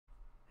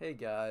Hey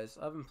guys,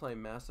 I've been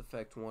playing Mass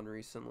Effect 1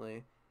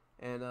 recently,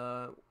 and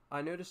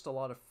I noticed a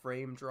lot of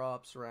frame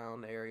drops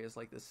around areas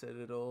like the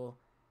Citadel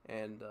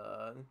and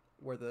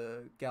where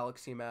the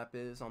galaxy map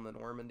is on the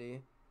Normandy.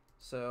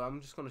 So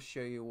I'm just going to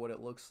show you what it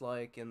looks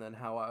like and then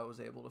how I was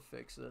able to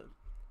fix it.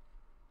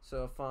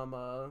 So if I'm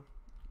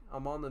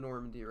on the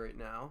Normandy right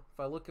now. If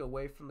I look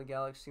away from the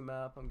galaxy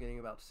map, I'm getting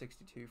about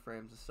 62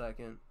 frames a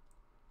second.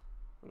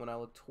 When I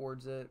look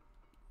towards it,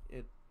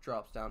 it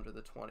drops down to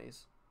the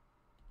 20s.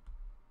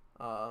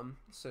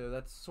 So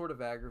that's sort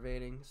of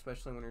aggravating,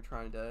 especially when you're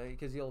trying to,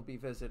 because you'll be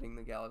visiting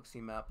the galaxy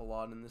map a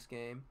lot in this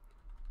game,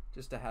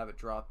 just to have it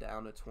drop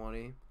down to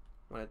 20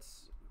 when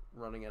it's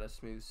running at a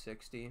smooth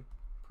 60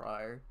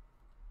 prior.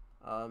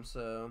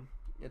 So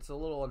it's a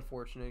little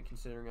unfortunate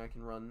considering I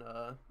can run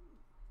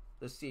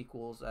the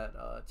sequels at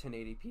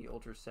 1080p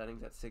ultra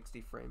settings at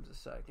 60 frames a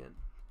second.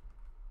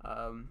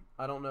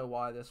 I don't know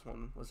why this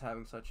one was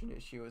having such an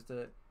issue with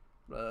it,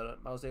 but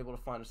I was able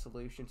to find a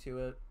solution to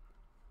it.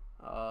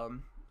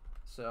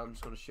 So I'm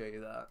just going to show you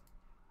that.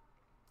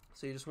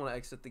 So you just want to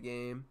exit the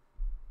game,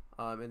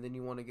 and then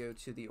you want to go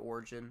to the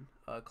Origin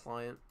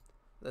client.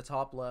 The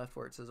top left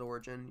where it says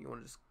Origin, you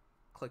want to just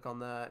click on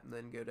that and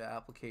then go to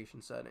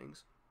Application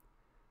Settings.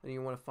 Then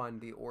you want to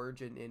find the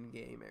Origin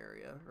in-game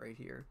area right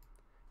here.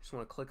 Just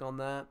want to click on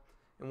that,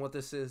 and what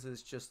this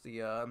is just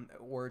the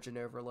Origin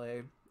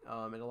overlay.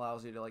 It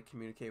allows you to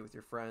communicate with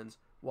your friends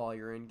while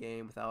you're in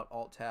game without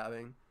alt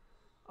tabbing.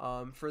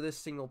 For this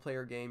single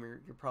player game,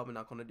 you're probably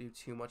not going to do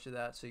too much of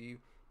that, so you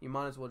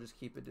might as well just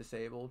keep it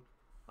disabled.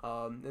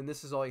 And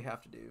this is all you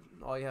have to do.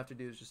 All you have to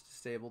do is just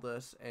disable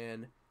this,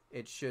 and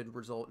it should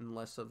result in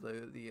less of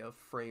the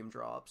frame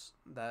drops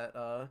that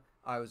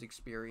I was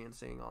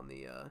experiencing on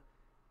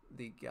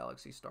the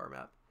Galaxy Star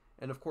map.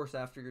 And of course,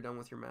 after you're done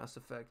with your Mass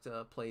Effect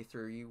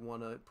playthrough, you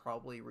want to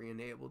probably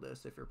re-enable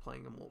this if you're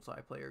playing a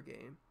multiplayer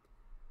game.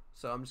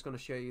 So I'm just going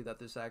to show you that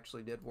this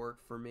actually did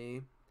work for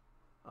me.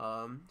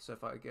 So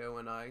if I go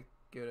and I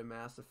go to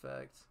Mass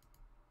Effect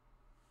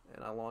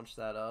and I launch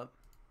that up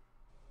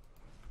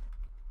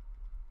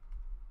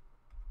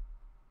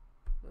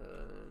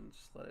and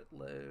just let it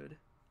load,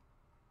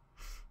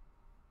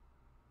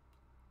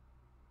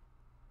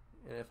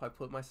 and if I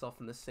put myself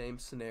in the same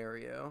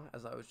scenario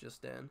as I was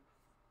just in,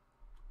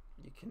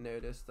 you can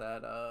notice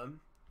that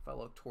if I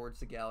look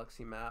towards the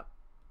galaxy map,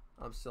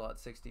 I'm still at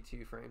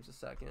 62 frames a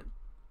second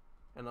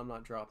and I'm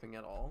not dropping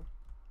at all.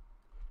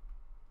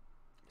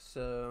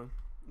 So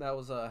that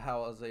was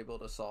how I was able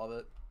to solve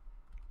it.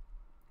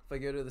 If I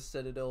go to the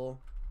Citadel,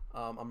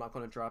 I'm not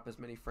going to drop as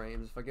many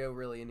frames. If I go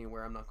really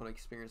anywhere, I'm not going to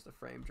experience the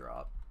frame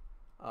drop.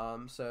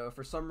 So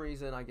for some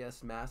reason, I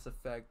guess Mass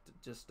Effect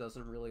just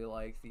doesn't really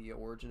like the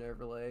Origin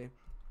overlay.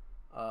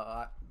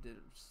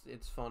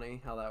 It's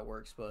funny how that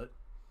works, but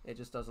it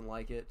just doesn't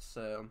like it.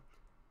 So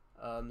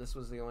this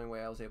was the only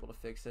way I was able to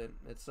fix it.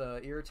 It's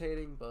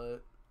irritating, but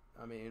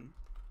I mean,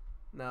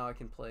 now I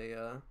can play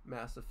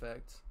Mass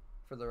Effect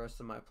for the rest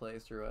of my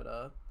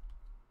playthrough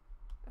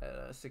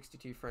at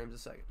 62 frames a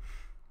second.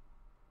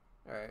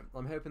 Alright,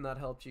 I'm hoping that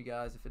helped you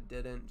guys. If it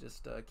didn't,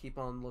 just keep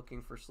on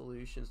looking for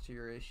solutions to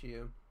your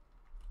issue.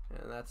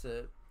 And that's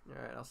it.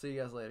 Alright, I'll see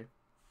you guys later.